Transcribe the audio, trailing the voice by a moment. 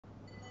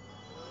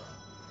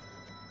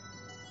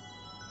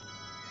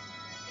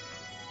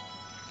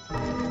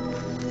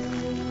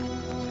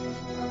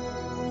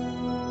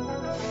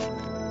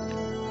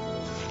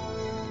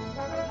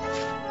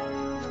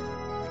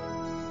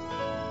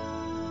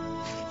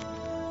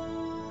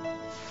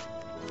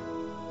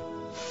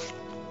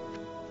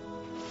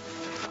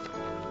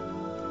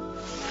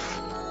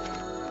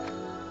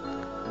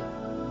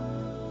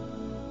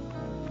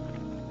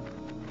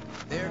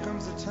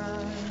comes a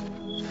time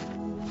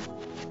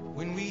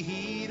when we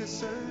heed a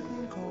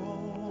certain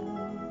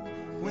call,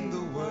 when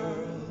the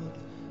world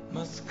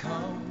must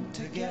come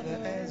together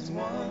as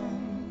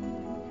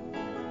one.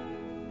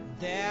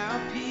 There are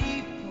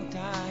people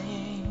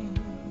dying.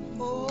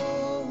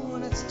 Oh,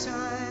 when it's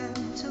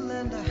time to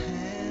lend a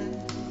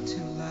hand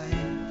to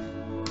life,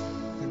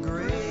 the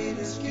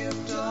greatest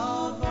gift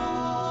of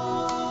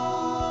all.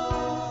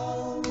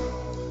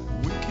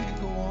 We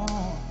can't go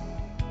on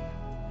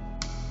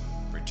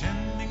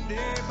pretending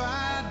day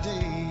by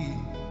day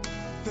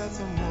that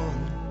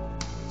someone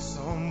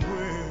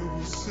somewhere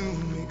will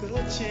soon make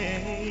a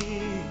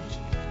change.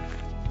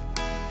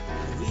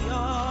 We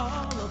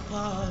all a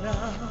part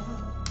of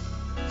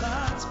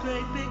God's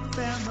great big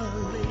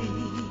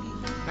family.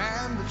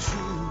 And the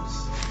truth,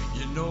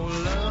 you know,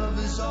 love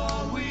is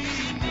all we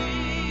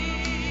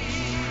need.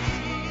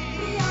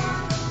 We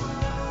are the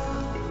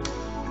world.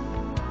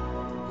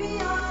 We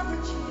are the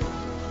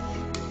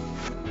children.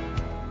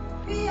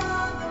 We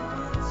are the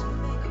ones who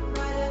make a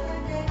brighter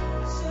day.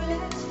 So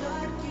let's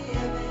start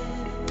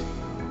giving.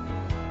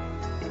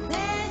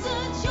 There's a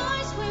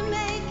choice we're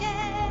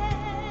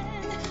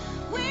making.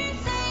 We're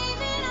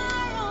saving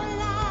our own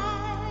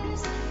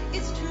lives.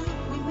 It's true,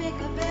 we make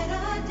a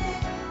better day.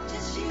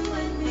 Just you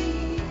and me.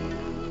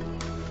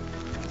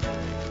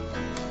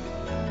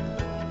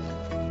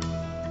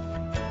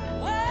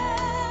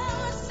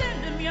 Well,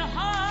 send them your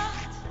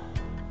heart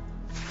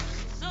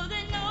so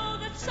they know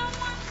that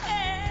someone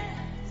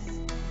cares,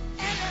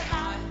 and their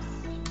lives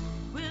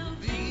will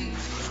be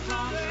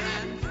stronger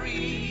and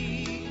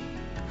free.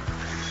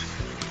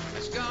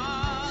 As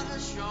God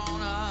has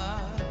shown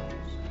us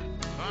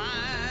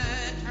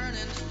by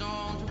turning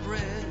stone to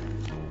bread.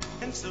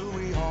 And so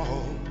we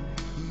all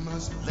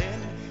must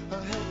lend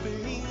a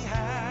helping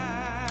hand.